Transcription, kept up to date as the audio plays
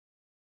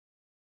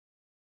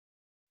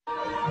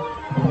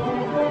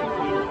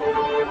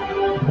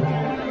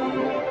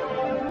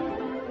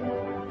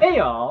Hey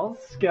all,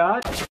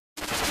 Scott.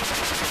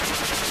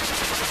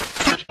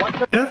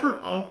 Ever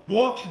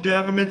watched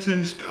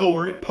Davidson's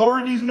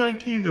Parties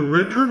 19, The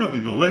Return of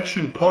an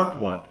Election Part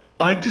 1?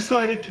 I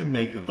decided to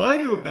make a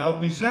video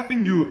about me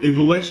zapping you an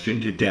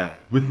election to death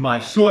with my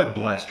soy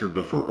blaster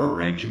before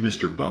Orange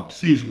Mr. Bump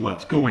sees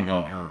what's going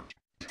on here.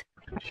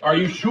 Are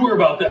you sure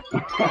about that?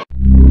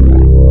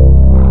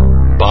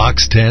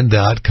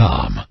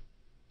 Box10.com.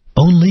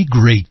 Only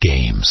great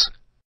games.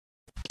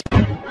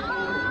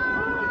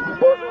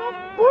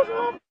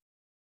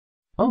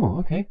 Oh,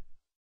 okay.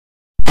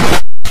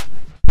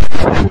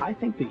 I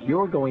think that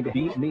you're going to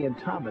beat me and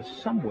Thomas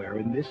somewhere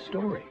in this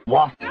story.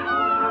 What?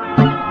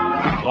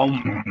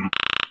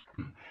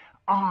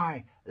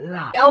 I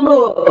love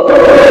Elmo!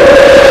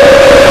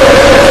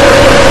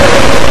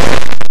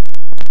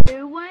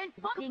 You weren't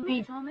fucking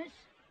me, Thomas.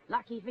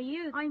 Lucky for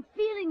you, I'm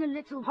feeling a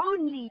little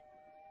lonely.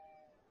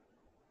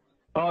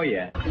 Oh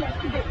yeah.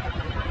 Left a bit.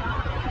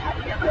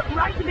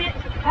 Right a bit.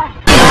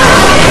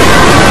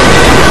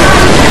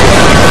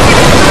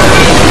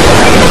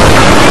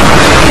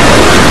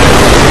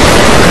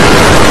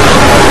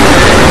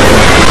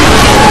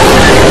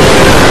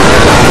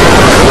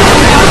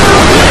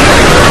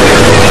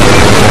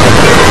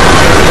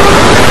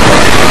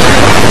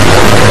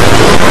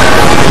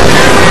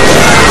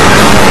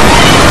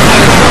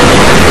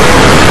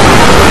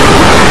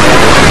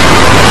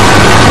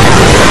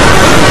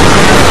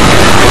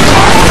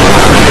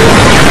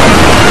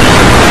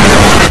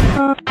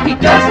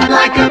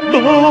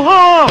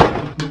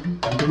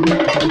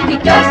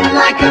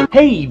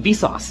 Hey,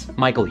 Vsauce.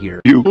 Michael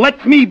here. You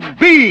let me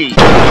be!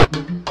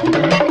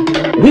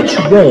 Which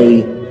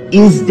way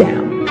is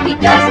down? He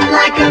doesn't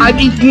like him. I've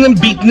eaten and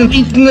beaten and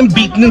eaten and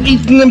beaten and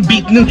eaten and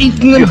beaten and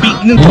eaten and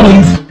beaten and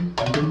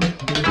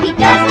He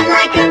doesn't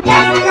like him.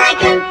 Doesn't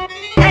like him.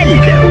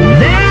 Hello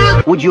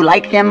there! Would you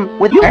like them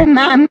with your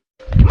ma'am?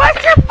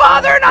 Must your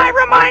father and I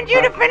remind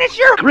you to finish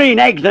your Green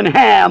eggs and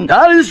ham.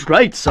 That's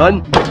right,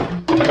 son.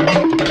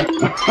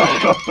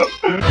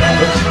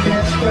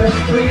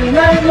 Green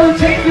light will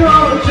take you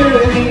on a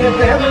journey, a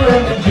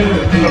never-ending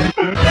journey.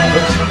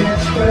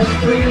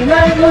 Green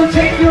light will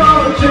take you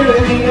on a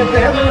journey, a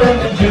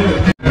never-ending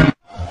journey.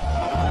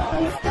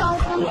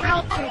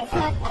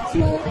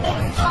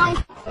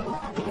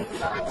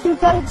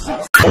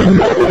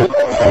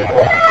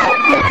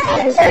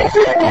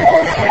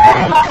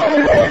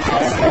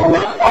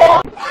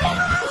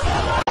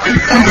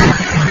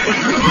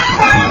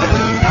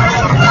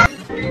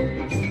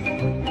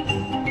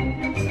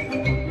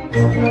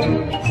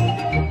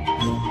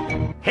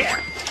 Here,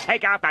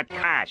 take out that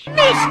cash.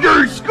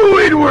 Mr.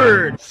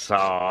 Squidward!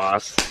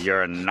 Sauce,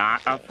 you're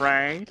not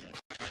afraid?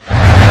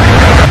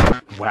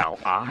 Well,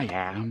 I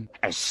am.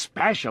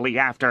 Especially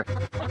after...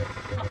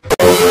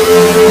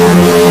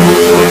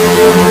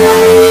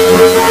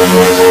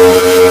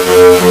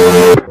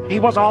 He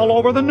was all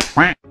over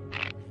the...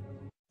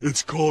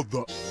 It's called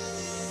the...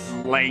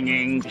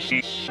 Slinging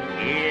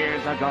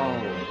years ago.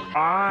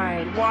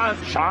 I was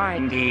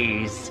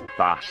Chinese.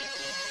 The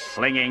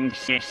slinging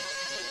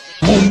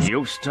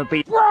used to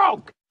be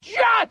broke,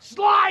 just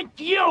like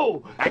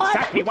you.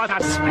 Except he was a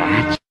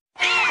spatch.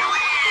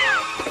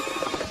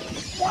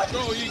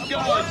 So you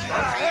guys.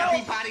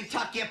 Everybody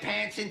tuck your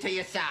pants into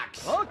your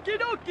socks. Okie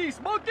dokie,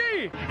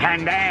 Smokey.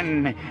 And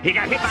then he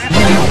got hit by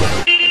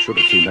a... Should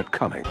have seen that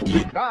coming.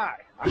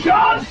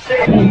 John C.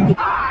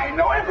 I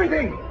know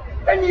everything,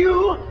 and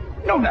you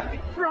know nothing.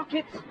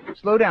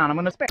 Slow down, I'm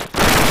gonna spare.